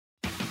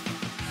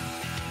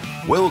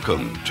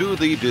Welcome to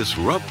the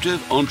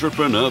Disruptive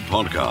Entrepreneur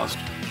Podcast.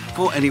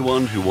 For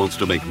anyone who wants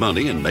to make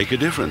money and make a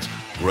difference,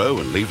 grow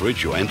and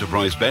leverage your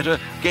enterprise better,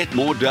 get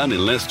more done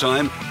in less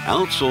time,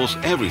 outsource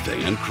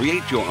everything, and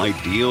create your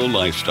ideal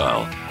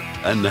lifestyle.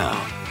 And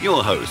now,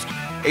 your host,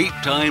 8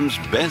 times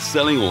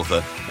best-selling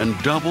author and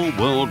double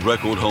world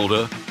record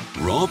holder,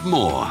 Rob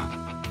Moore.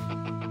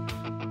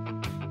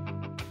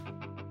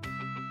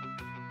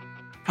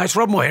 Hi, it's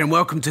Rob Moore here, and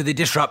welcome to the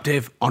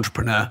Disruptive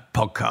Entrepreneur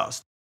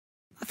Podcast.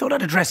 I thought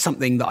I'd address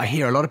something that I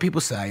hear a lot of people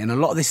say, and a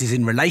lot of this is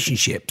in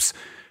relationships,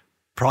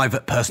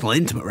 private, personal,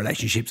 intimate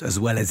relationships, as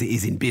well as it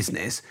is in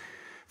business,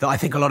 that I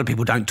think a lot of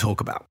people don't talk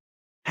about.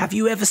 Have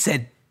you ever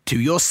said to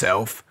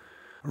yourself,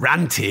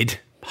 ranted,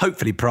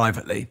 hopefully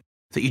privately,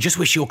 that you just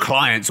wish your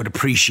clients would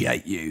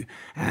appreciate you,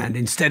 and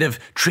instead of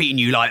treating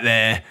you like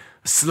their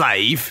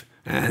slave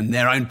and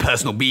their own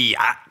personal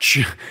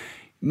biatch,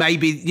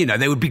 maybe,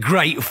 they would be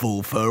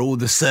grateful for all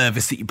the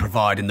service that you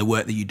provide and the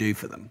work that you do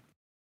for them?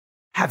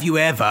 Have you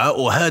ever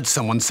or heard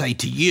someone say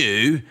to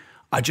you,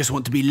 I just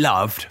want to be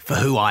loved for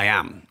who I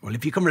am? Well,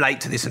 if you can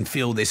relate to this and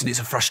feel this and it's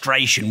a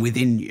frustration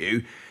within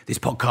you, this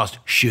podcast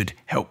should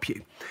help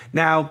you.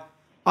 Now,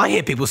 I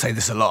hear people say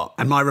this a lot,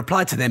 and my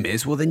reply to them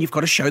is, well, then you've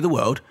got to show the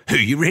world who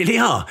you really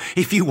are.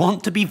 If you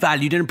want to be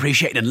valued and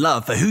appreciated and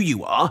loved for who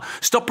you are,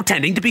 stop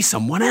pretending to be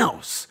someone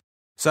else.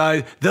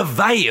 So the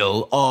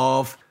veil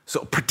of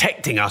sort of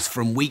protecting us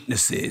from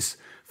weaknesses,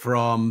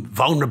 from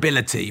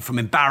vulnerability, from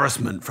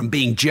embarrassment, from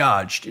being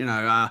judged,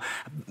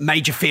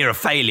 major fear of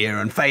failure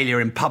and failure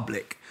in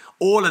public.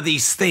 All of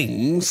these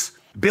things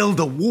build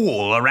a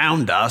wall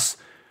around us,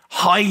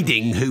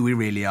 hiding who we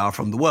really are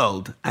from the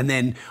world. And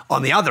then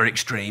on the other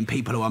extreme,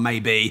 people who are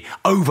maybe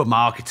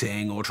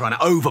over-marketing or trying to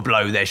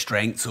overblow their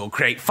strengths or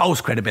create false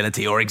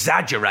credibility or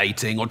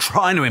exaggerating or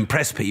trying to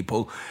impress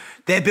people,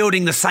 they're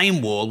building the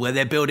same wall where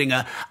they're building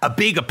a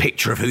bigger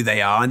picture of who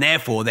they are, and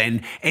therefore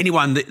then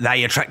anyone that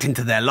they attract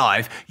into their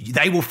life,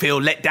 they will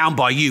feel let down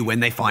by you when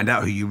they find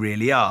out who you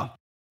really are.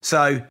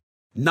 So,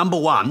 number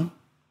one,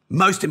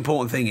 most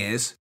important thing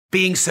is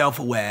being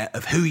self-aware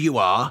of who you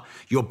are,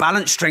 your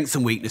balanced strengths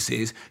and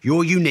weaknesses,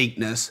 your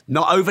uniqueness,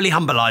 not overly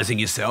humbling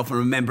yourself and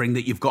remembering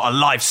that you've got a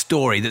life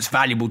story that's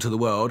valuable to the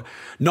world,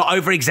 not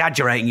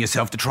over-exaggerating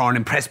yourself to try and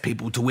impress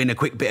people to win a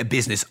quick bit of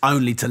business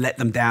only to let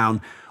them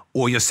down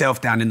or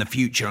yourself down in the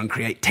future and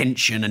create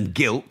tension and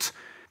guilt.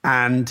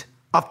 And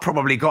I've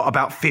probably got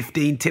about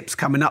 15 tips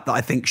coming up that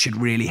I think should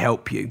really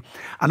help you.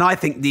 And I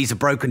think these are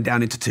broken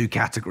down into 2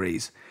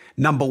 categories.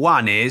 Number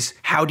one is,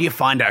 how do you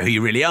find out who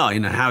you really are?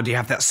 How do you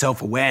have that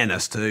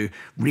self-awareness to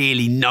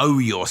really know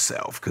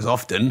yourself? Because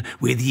often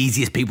we're the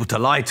easiest people to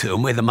lie to,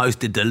 and we're the most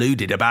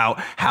deluded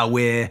about how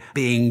we're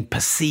being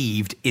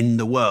perceived in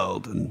the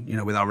world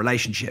and, with our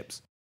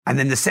relationships. And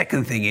then the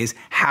second thing is,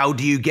 how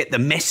do you get the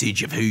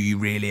message of who you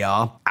really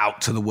are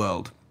out to the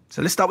world?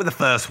 So let's start with the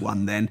first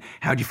one then.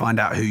 How do you find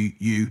out who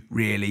you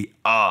really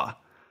are?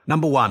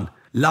 Number one,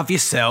 love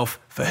yourself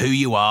for who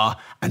you are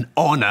and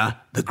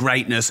honor the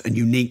greatness and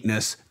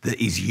uniqueness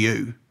that is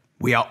you.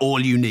 We are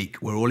all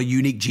unique. We're all a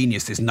unique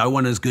genius. There's no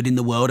one as good in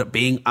the world at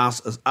being us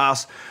as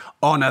us.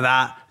 Honor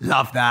that,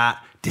 love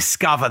that,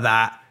 discover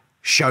that,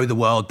 show the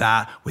world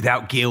that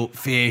without guilt,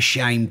 fear,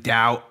 shame,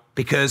 doubt,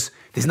 because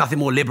there's nothing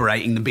more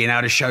liberating than being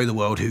able to show the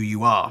world who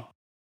you are.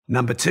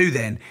 Number 2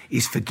 then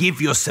is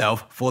forgive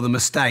yourself for the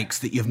mistakes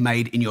that you've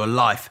made in your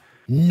life.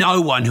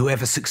 No one who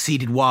ever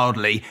succeeded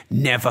wildly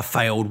never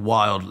failed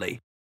wildly.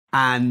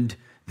 And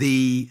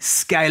the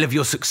scale of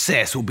your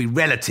success will be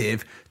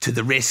relative to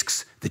the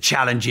risks, the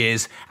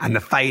challenges, and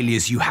the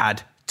failures you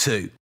had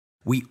too.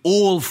 We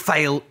all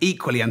fail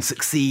equally and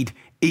succeed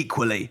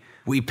equally.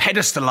 We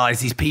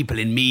pedestalize these people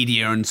in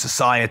media and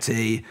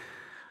society,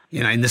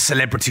 in the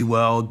celebrity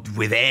world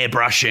with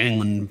airbrushing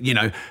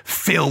and,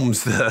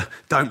 films that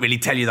don't really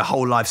tell you the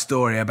whole life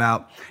story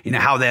about,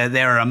 how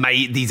there are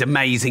these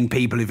amazing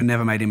people who've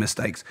never made any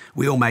mistakes.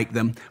 We all make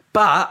them,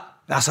 but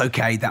that's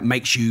okay. That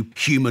makes you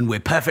human. We're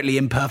perfectly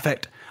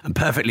imperfect and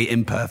perfectly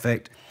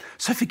imperfect.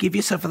 So forgive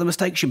yourself for the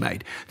mistakes you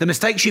made. The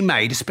mistakes you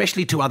made,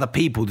 especially to other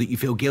people that you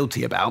feel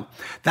guilty about,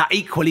 that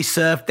equally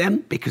served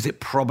them because it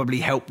probably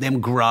helped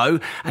them grow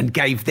and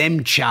gave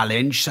them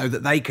challenge so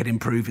that they could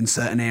improve in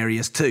certain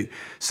areas too.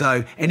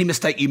 So any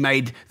mistake you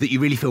made that you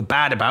really feel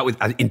bad about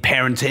in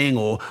parenting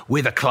or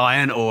with a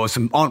client or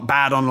some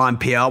bad online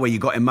PR where you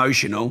got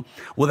emotional,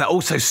 well, that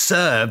also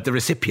served the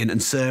recipient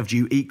and served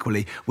you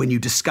equally. When you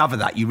discover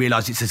that, you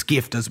realize it's a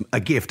gift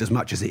as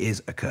much as it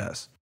is a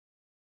curse.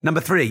 Number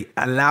 3,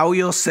 allow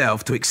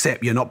yourself to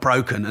accept you're not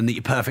broken and that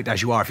you're perfect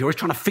as you are. If you're always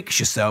trying to fix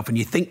yourself and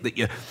you think that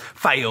you're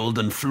failed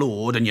and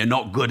flawed and you're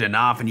not good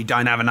enough and you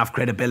don't have enough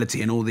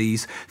credibility and all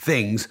these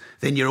things,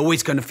 then you're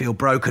always going to feel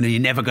broken and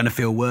you're never going to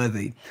feel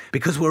worthy.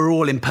 Because we're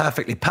all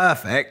imperfectly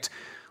perfect,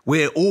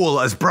 we're all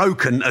as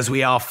broken as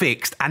we are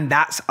fixed, and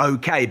that's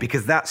okay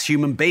because that's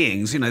human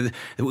beings.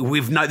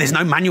 There's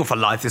no manual for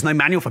life. There's no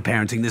manual for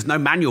parenting. There's no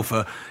manual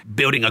for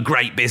building a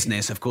great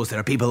business. Of course, there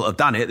are people that have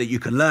done it that you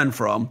can learn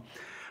from.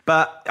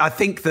 But I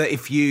think that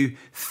if you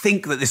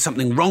think that there's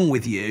something wrong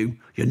with you,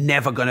 you're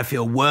never going to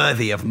feel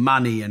worthy of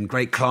money and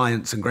great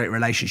clients and great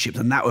relationships.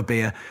 And that would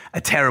be a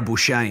terrible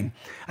shame.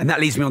 And that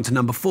leads me on to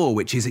number 4,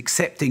 which is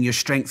accepting your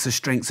strengths as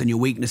strengths and your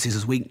weaknesses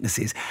as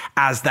weaknesses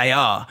as they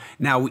are.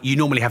 Now, you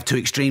normally have 2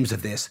 extremes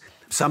of this.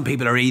 Some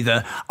people are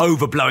either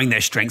overblowing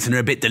their strengths and are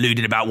a bit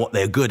deluded about what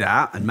they're good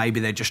at, and maybe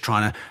they're just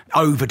trying to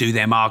overdo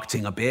their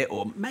marketing a bit,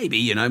 or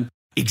maybe,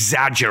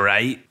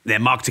 exaggerate their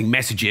marketing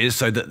messages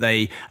so that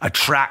they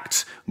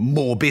attract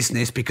more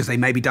business because they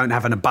maybe don't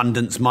have an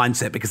abundance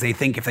mindset, because they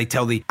think if they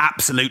tell the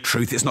absolute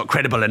truth, it's not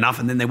credible enough,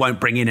 and then they won't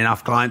bring in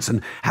enough clients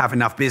and have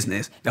enough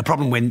business. The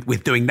problem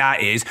with doing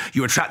that is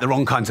you attract the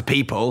wrong kinds of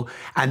people,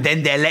 and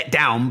then they're let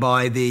down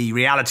by the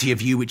reality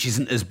of you, which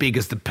isn't as big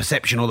as the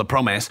perception or the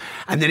promise,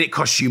 and then it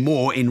costs you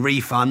more in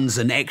refunds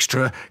and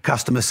extra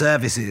customer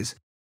services.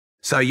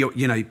 So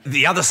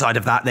the other side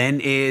of that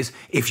then is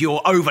if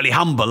you're overly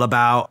humble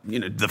about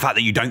the fact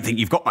that you don't think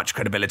you've got much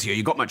credibility or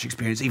you've got much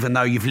experience, even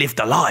though you've lived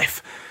a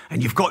life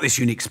and you've got this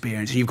unique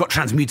experience and you've got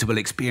transmutable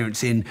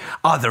experience in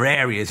other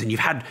areas and you've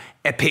had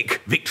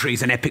epic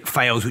victories and epic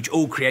fails, which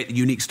all create the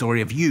unique story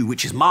of you,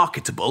 which is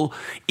marketable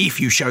if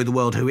you show the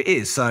world who it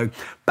is. So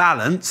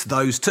balance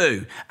those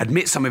two.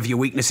 Admit some of your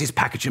weaknesses,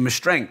 package them as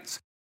strengths.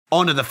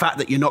 Honour the fact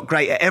that you're not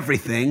great at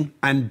everything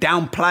and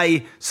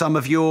downplay some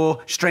of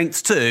your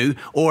strengths too,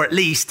 or at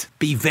least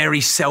be very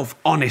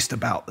self-honest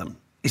about them.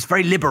 It's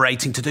very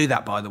liberating to do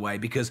that, by the way,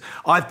 because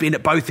I've been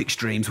at both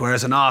extremes, where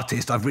as an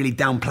artist, I've really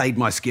downplayed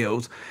my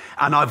skills.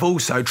 And I've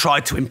also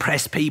tried to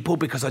impress people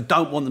because I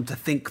don't want them to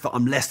think that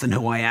I'm less than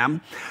who I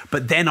am.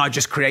 But then I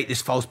just create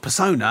this false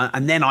persona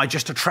and then I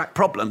just attract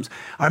problems.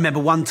 I remember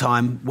one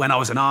time when I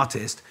was an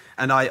artist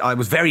and I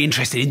was very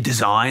interested in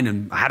design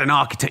and I had an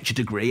architecture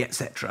degree,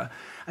 etc.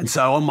 And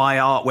so on my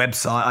art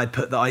website, I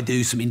put that I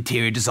do some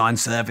interior design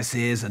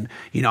services and,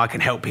 I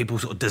can help people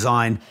sort of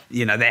design,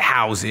 their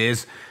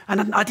houses.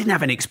 And I didn't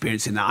have any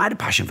experience in that. I had a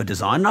passion for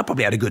design and I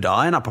probably had a good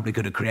eye and I probably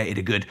could have created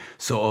a good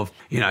sort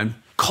of,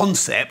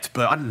 concept,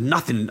 but I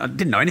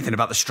didn't know anything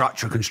about the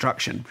structure of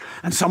construction.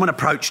 And someone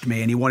approached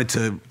me and he wanted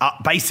to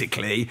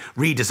basically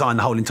redesign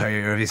the whole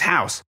interior of his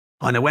house.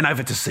 And I went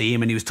over to see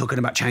him and he was talking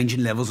about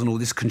changing levels and all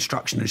this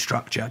construction and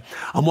structure.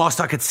 And whilst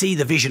I could see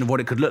the vision of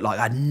what it could look like,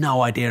 I had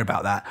no idea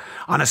about that.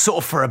 And I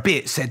sort of for a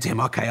bit said to him,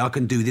 okay, I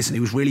can do this. And he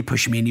was really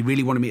pushing me and he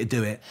really wanted me to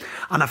do it.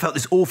 And I felt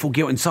this awful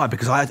guilt inside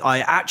because I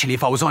actually,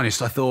 if I was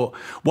honest, I thought,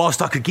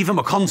 whilst I could give him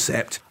a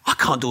concept, I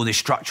can't do all this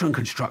structure and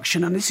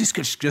construction and this is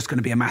just going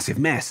to be a massive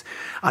mess.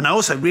 And I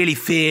also really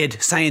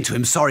feared saying to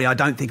him, sorry, I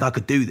don't think I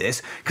could do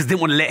this, because I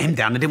didn't want to let him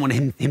down. I didn't want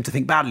him to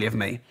think badly of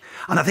me.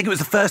 And I think it was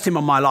the first time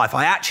in my life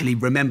I actually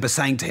remember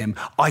saying to him,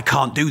 I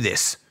can't do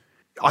this.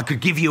 I could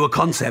give you a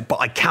concept, but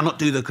I cannot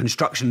do the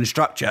construction and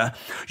structure.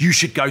 You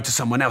should go to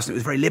someone else. And it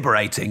was very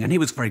liberating. And he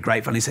was very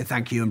grateful. And he said,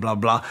 thank you and blah,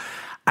 blah.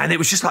 And it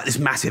was just like this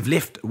massive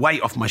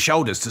weight off my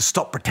shoulders to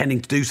stop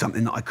pretending to do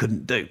something that I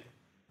couldn't do.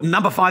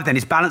 Number 5 then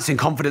is balancing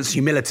confidence and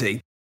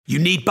humility. You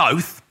need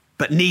both,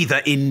 but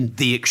neither in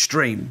the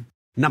extreme.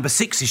 Number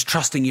 6 is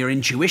trusting your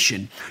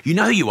intuition. You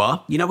know who you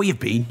are. You know where you've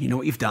been. You know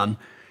what you've done.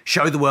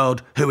 Show the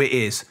world who it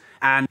is.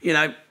 And,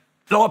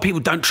 a lot of people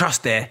don't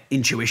trust their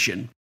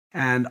intuition.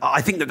 And I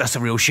think that that's a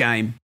real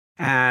shame.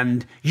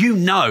 And you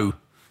know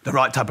the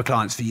right type of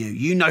clients for you.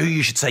 You know who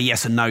you should say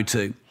yes and no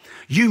to.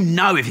 You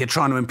know if you're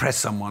trying to impress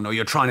someone or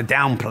you're trying to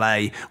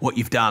downplay what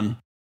you've done.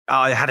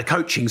 I had a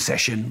coaching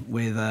session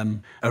with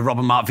a Rob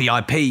and Mark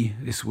VIP.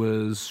 This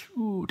was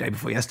day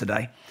before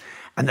yesterday.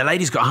 And the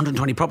lady's got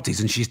 120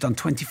 properties and she's done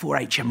 24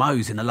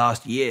 HMOs in the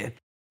last year.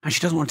 And she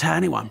doesn't want to tell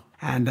anyone.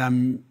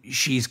 And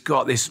she's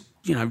got this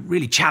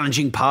really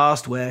challenging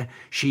past where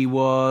she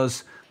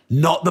was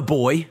not the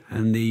boy,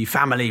 and the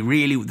family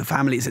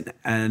is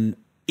an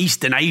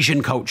Eastern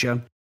Asian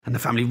culture, and the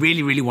family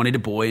really, really wanted a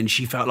boy, and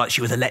she felt like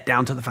she was a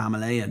letdown to the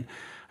family. And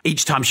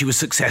each time she was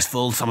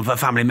successful, some of her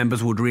family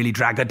members would really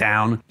drag her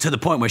down to the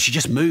point where she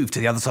just moved to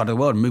the other side of the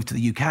world and moved to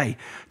the UK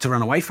to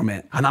run away from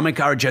it. And I'm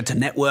encouraging her to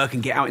network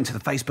and get out into the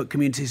Facebook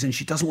communities, and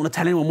she doesn't want to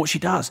tell anyone what she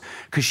does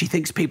because she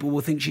thinks people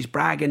will think she's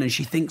bragging, and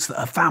she thinks that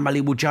her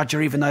family will judge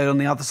her even though they're on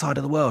the other side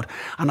of the world.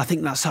 And I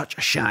think that's such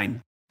a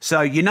shame.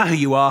 So you know who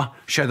you are,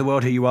 show the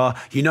world who you are.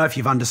 You know if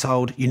you've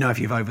undersold, you know if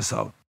you've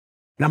oversold.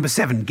 Number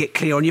 7, get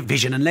clear on your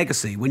vision and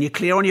legacy. When you're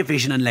clear on your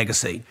vision and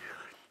legacy,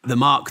 the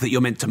mark that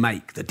you're meant to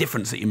make, the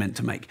difference that you're meant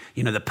to make,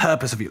 the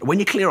purpose of you. When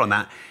you're clear on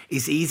that,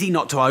 it's easy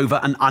not to over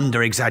and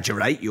under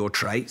exaggerate your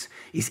traits.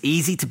 It's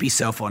easy to be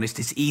self-honest.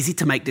 It's easy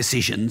to make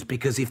decisions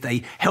because if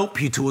they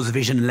help you towards a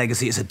vision and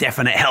legacy, it's a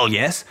definite hell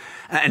yes.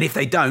 And if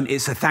they don't,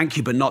 it's a thank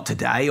you but not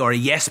today, or a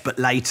yes but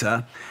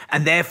later.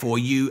 And therefore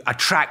you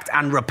attract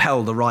and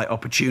repel the right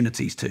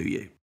opportunities to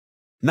you.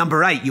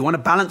 Number 8, you want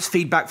to balance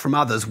feedback from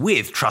others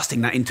with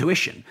trusting that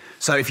intuition.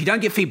 So if you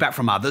don't get feedback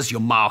from others, your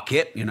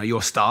market,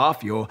 your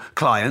staff, your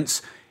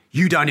clients,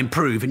 you don't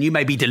improve, and you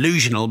may be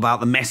delusional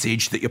about the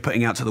message that you're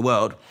putting out to the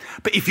world.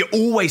 But if you're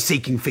always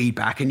seeking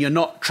feedback and you're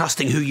not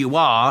trusting who you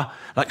are,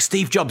 like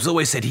Steve Jobs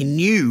always said, he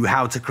knew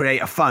how to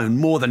create a phone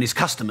more than his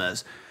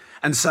customers.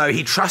 And so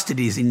he trusted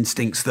his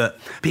instincts that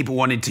people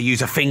wanted to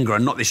use a finger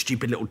and not this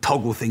stupid little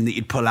toggle thing that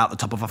you'd pull out the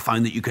top of a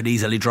phone that you could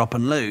easily drop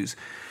and lose.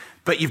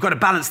 But you've got to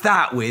balance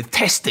that with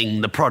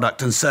testing the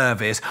product and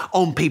service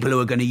on people who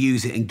are going to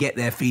use it and get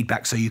their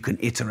feedback so you can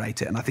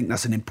iterate it. And I think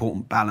that's an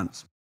important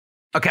balance.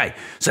 Okay,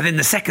 so then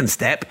the second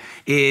step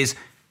is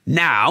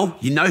now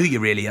you know who you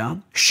really are,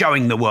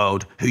 showing the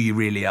world who you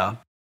really are.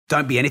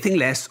 Don't be anything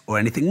less or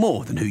anything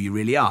more than who you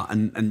really are.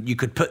 And you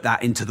could put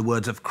that into the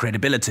words of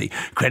credibility.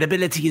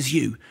 Credibility is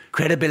you.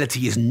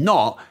 Credibility is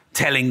not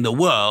telling the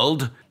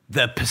world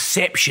the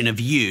perception of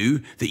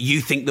you that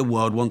you think the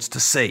world wants to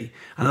see.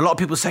 And a lot of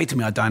people say to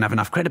me, I don't have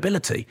enough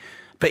credibility.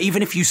 But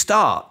even if you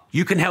start,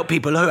 you can help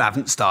people who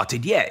haven't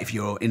started yet if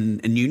you're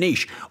in a new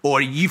niche.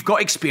 Or you've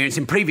got experience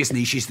in previous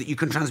niches that you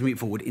can transmute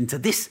forward into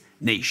this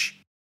niche.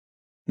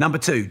 Number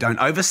 2, don't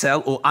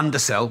oversell or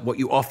undersell what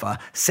you offer.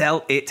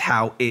 Sell it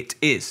how it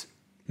is.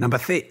 Number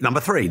three,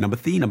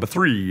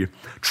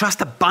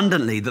 trust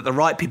abundantly that the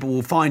right people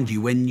will find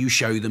you when you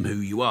show them who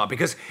you are.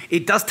 Because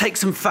it does take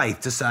some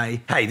faith to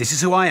say, hey, this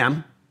is who I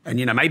am. And,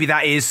 maybe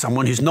that is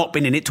someone who's not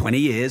been in it 20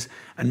 years.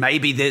 And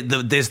maybe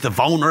there's the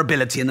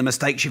vulnerability and the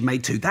mistakes you've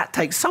made too. That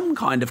takes some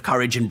kind of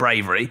courage and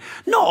bravery.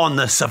 Not on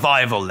the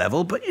survival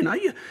level, but,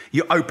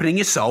 you're opening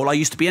your soul. I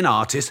used to be an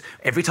artist.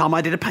 Every time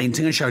I did a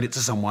painting and showed it to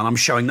someone, I'm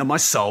showing them my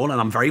soul and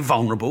I'm very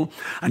vulnerable.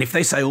 And if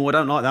they say, oh, I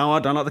don't like that, I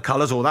don't like the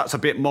colours, or that's a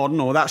bit modern,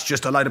 or that's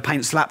just a load of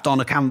paint slapped on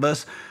a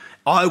canvas,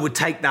 I would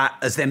take that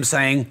as them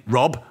saying,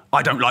 Rob,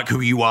 I don't like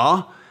who you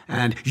are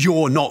and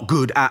you're not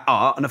good at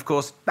art. And of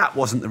course, that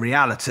wasn't the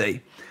reality.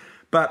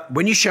 But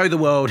when you show the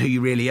world who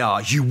you really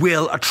are, you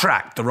will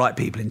attract the right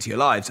people into your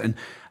lives. And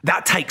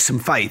that takes some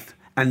faith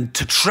and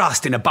to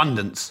trust in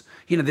abundance.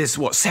 There's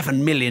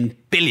 7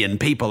 billion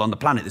people on the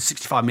planet. There's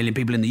 65 million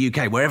people in the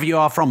UK, wherever you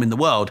are from in the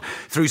world,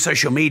 through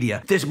social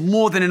media. There's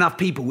more than enough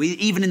people,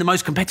 even in the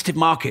most competitive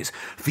markets,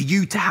 for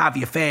you to have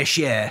your fair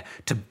share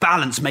to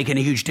balance making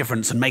a huge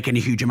difference and making a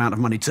huge amount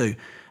of money too.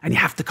 And you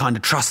have to kind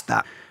of trust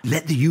that.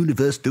 Let the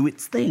universe do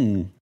its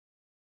thing.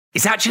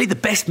 It's actually the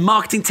best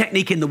marketing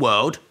technique in the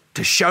world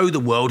to show the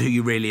world who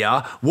you really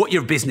are, what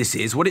your business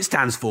is, what it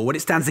stands for, what it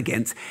stands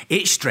against,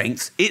 its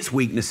strengths, its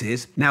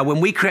weaknesses. Now, when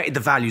we created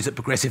the values at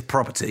Progressive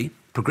Property,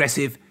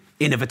 progressive,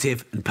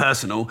 innovative, and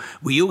personal,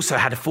 we also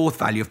had a fourth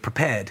value of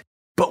prepared.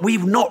 But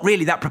we're not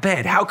really that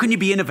prepared. How can you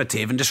be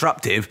innovative and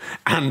disruptive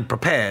and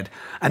prepared?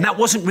 And that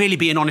wasn't really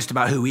being honest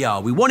about who we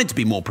are. We wanted to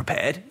be more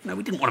prepared.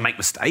 We didn't want to make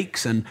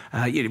mistakes. And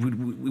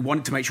we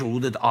wanted to make sure all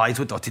the I's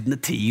were dotted and the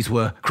T's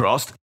were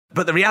crossed.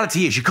 But the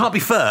reality is you can't be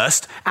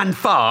first and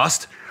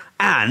fast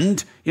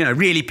and,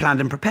 really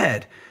planned and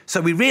prepared. So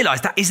we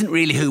realised that isn't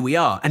really who we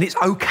are, and it's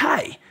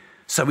okay.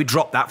 So we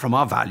dropped that from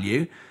our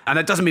value. And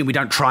that doesn't mean we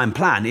don't try and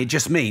plan. It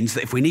just means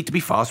that if we need to be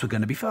fast, we're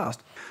going to be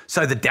fast.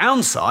 So the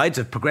downsides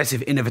of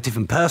progressive, innovative,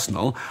 and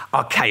personal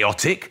are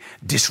chaotic,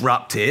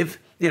 disruptive.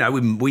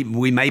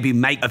 We maybe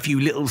make a few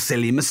little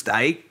silly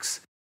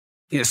mistakes.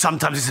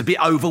 Sometimes it's a bit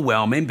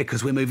overwhelming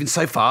because we're moving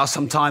so fast.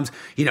 Sometimes,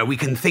 we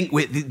can think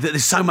that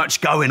there's so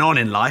much going on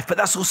in life, but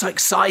that's also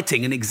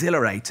exciting and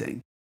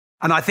exhilarating.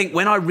 And I think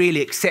when I really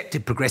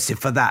accepted progressive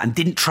for that and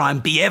didn't try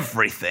and be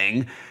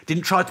everything,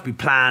 didn't try to be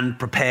planned,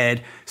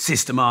 prepared,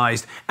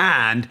 systemized,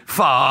 and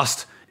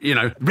fast,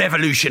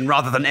 revolution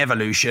rather than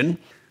evolution,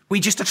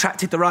 we just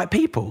attracted the right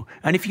people.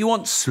 And if you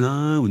want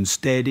slow and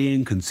steady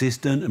and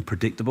consistent and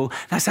predictable,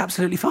 that's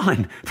absolutely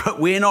fine. But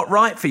we're not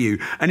right for you.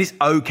 And it's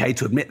okay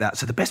to admit that.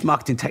 So the best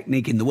marketing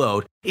technique in the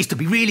world is to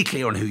be really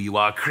clear on who you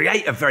are,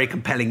 create a very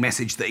compelling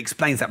message that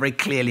explains that very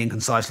clearly and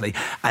concisely,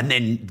 and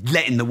then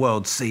letting the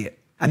world see it.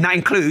 And that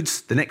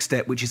includes the next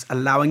step, which is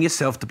allowing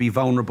yourself to be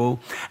vulnerable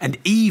and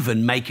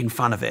even making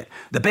fun of it.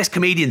 The best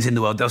comedians in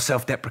the world, they'll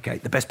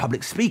self-deprecate. The best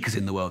public speakers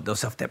in the world, they'll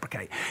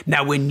self-deprecate.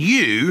 Now, when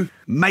you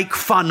make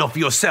fun of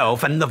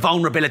yourself and the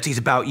vulnerabilities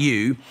about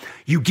you,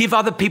 you give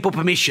other people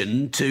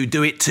permission to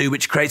do it too,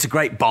 which creates a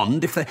great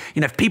bond.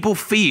 If people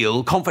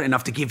feel confident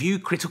enough to give you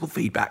critical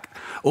feedback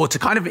or to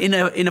kind of in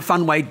a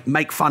fun way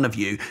make fun of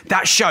you,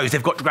 that shows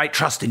they've got great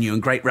trust in you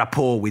and great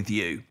rapport with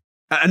you.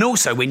 And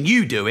also, when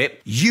you do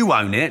it, you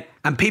own it,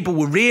 and people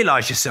will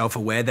realise you're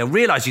self-aware. They'll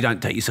realise you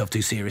don't take yourself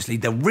too seriously.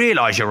 They'll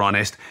realise you're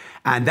honest,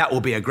 and that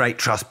will be a great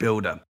trust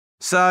builder.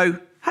 So,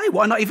 hey,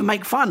 why not even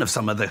make fun of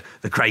some of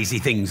the crazy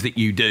things that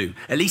you do?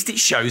 At least it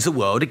shows the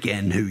world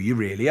again who you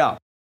really are.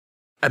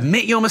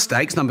 Admit your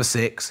mistakes, number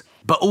 6,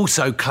 but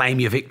also claim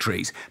your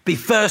victories. Be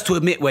first to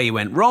admit where you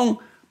went wrong,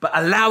 but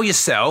allow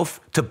yourself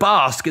to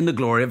bask in the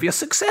glory of your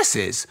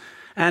successes.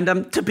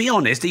 And to be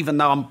honest, even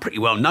though I'm pretty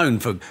well known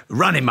for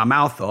running my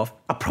mouth off,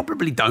 I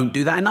probably don't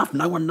do that enough.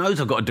 No one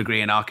knows I've got a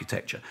degree in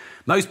architecture.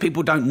 Most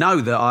people don't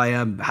know that I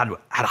had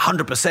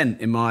 100%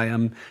 in my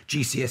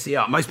GCSE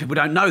art. Most people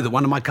don't know that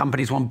one of my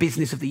companies won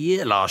Business of the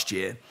Year last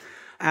year.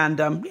 And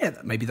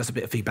maybe that's a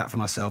bit of feedback for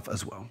myself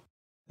as well.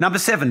 Number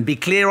 7, be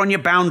clear on your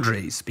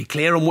boundaries. Be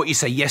clear on what you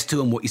say yes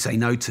to and what you say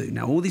no to.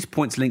 Now, all these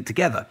points link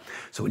together.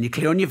 So when you're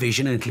clear on your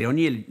vision and clear on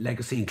your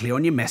legacy and clear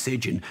on your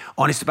message and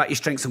honest about your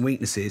strengths and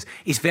weaknesses,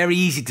 it's very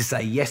easy to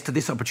say yes to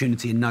this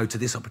opportunity and no to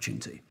this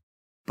opportunity.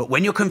 But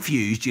when you're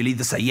confused, you'll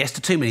either say yes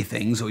to too many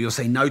things or you'll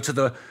say no to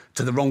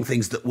the wrong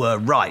things that were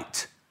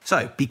right.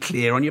 So be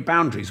clear on your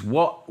boundaries.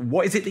 What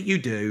is it that you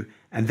do?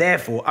 And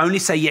therefore, only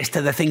say yes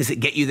to the things that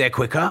get you there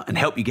quicker and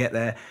help you get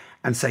there,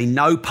 and say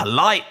no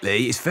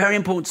politely. It's very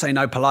important to say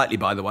no politely,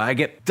 by the way. I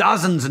get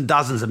dozens and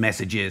dozens of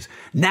messages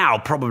now,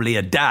 probably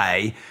a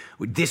day,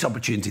 with this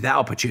opportunity, that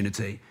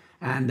opportunity.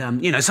 And,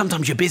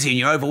 sometimes you're busy and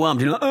you're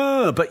overwhelmed. You're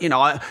like, but,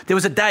 there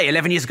was a day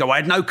 11 years ago I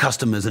had no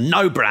customers and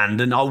no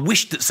brand, and I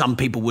wished that some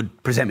people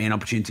would present me an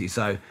opportunity.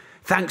 So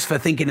thanks for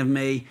thinking of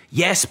me.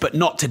 Yes, but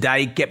not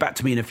today. Get back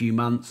to me in a few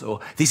months. Or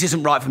this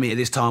isn't right for me at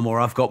this time. Or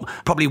I've got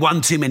probably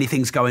one too many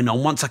things going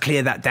on. Once I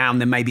clear that down,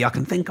 then maybe I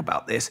can think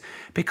about this.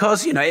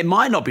 Because, it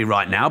might not be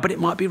right now, but it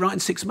might be right in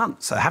 6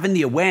 months. So having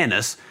the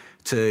awareness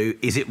to,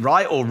 is it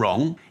right or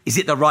wrong? Is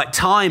it the right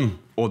time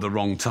or the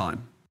wrong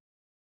time?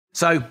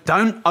 So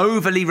don't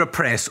overly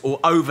repress or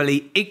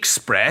overly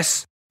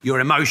express your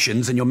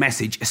emotions and your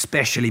message,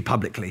 especially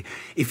publicly.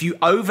 If you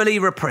overly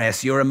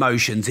repress your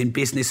emotions in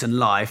business and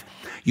life,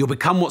 you'll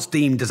become what's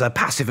deemed as a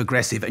passive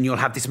aggressive, and you'll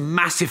have this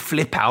massive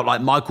flip out like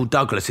Michael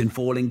Douglas in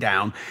Falling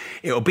Down.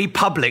 It'll be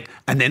public,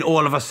 and then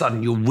all of a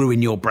sudden you'll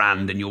ruin your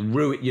brand, and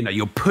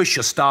you'll push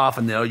your staff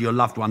and your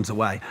loved ones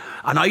away.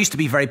 And I used to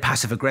be very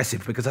passive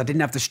aggressive because I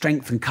didn't have the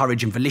strength and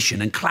courage and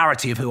volition and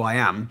clarity of who I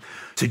am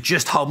to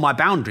just hold my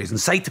boundaries and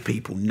say to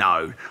people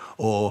no,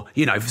 or,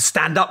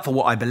 stand up for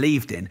what I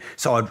believed in.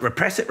 So I'd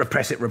repress it.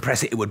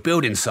 It would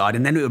build inside,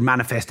 and then it would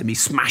manifest in me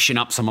smashing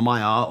up some of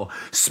my art, or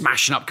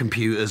smashing up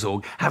computers,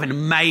 or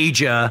having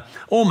major,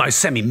 almost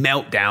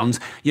semi-meltdowns,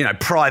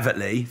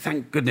 privately.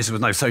 Thank goodness there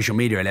was no social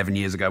media 11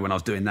 years ago when I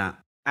was doing that.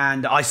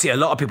 And I see a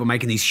lot of people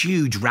making these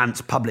huge rants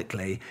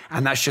publicly,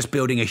 and that's just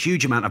building a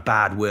huge amount of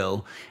bad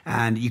will.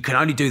 And you can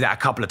only do that a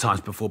couple of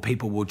times before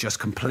people will just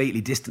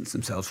completely distance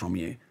themselves from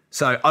you.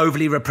 So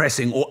overly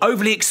repressing or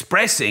overly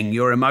expressing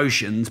your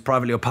emotions,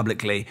 privately or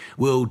publicly,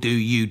 will do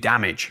you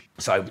damage.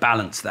 So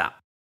balance that.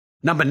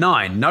 Number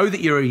 9, know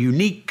that you're a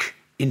unique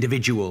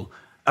individual,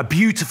 a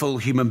beautiful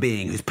human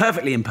being who's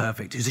perfectly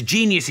imperfect, who's a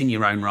genius in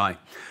your own right,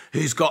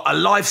 who's got a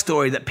life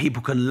story that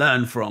people can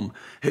learn from,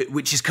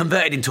 which is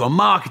converted into a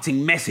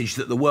marketing message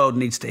that the world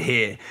needs to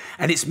hear.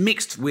 And it's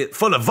mixed with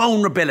full of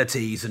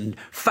vulnerabilities and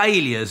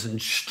failures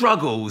and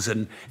struggles,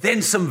 and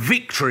then some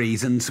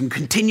victories and some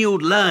continual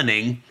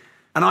learning.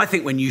 And I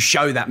think when you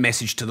show that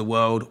message to the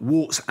world,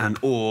 warts and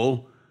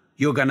all,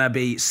 you're going to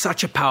be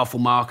such a powerful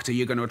marketer.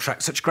 You're going to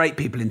attract such great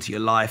people into your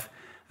life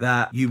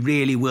that you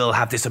really will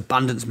have this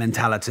abundance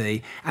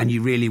mentality, and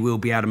you really will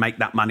be able to make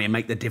that money and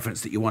make the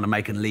difference that you want to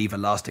make and leave a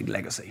lasting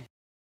legacy.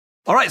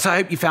 All right, so I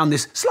hope you found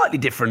this slightly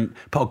different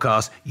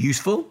podcast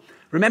useful.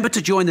 Remember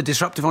to join the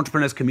Disruptive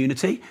Entrepreneurs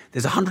community.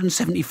 There's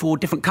 174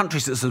 different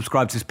countries that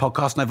subscribe to this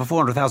podcast and over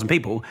 400,000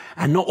 people.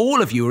 And not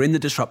all of you are in the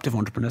Disruptive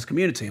Entrepreneurs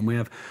community. And we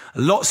have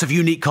lots of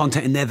unique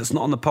content in there that's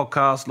not on the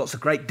podcast, lots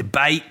of great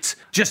debate,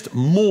 just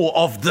more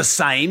of the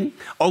same.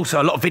 Also,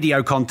 a lot of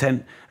video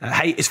content.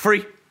 Hey, it's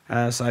free.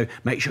 So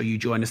make sure you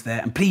join us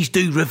there. And please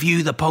do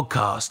review the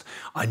podcast.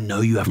 I know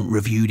you haven't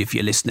reviewed if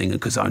you're listening,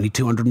 because only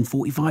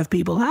 245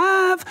 people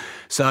have.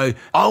 So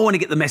I want to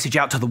get the message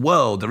out to the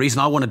world. The reason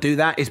I want to do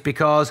that is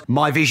because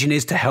my vision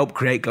is to help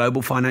create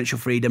global financial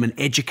freedom and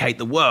educate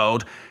the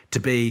world to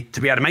be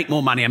able to make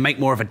more money and make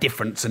more of a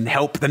difference and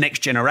help the next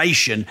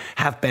generation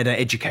have better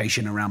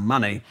education around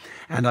money.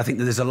 And I think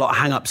that there's a lot of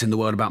hang-ups in the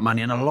world about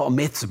money, and a lot of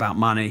myths about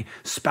money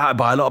spouted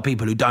by a lot of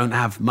people who don't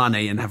have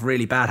money and have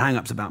really bad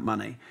hang-ups about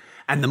money.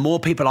 And the more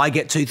people I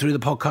get to through the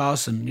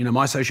podcast and,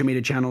 my social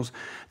media channels,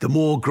 the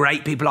more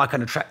great people I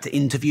can attract to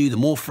interview, the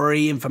more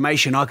free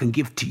information I can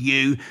give to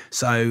you.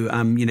 So,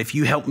 if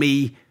you help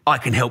me, I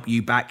can help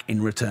you back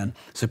in return.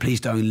 So please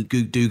do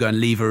go and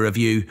leave a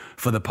review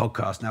for the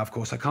podcast. Now, of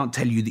course, I can't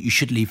tell you that you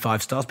should leave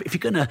 5 stars, but if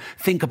you're going to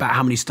think about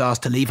how many stars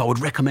to leave, I would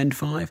recommend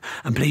 5.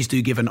 And please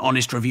do give an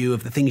honest review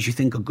of the things you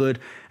think are good.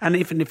 And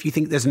even if you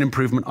think there's an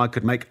improvement I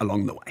could make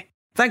along the way.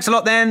 Thanks a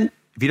lot then.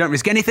 If you don't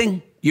risk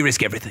anything, you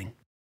risk everything.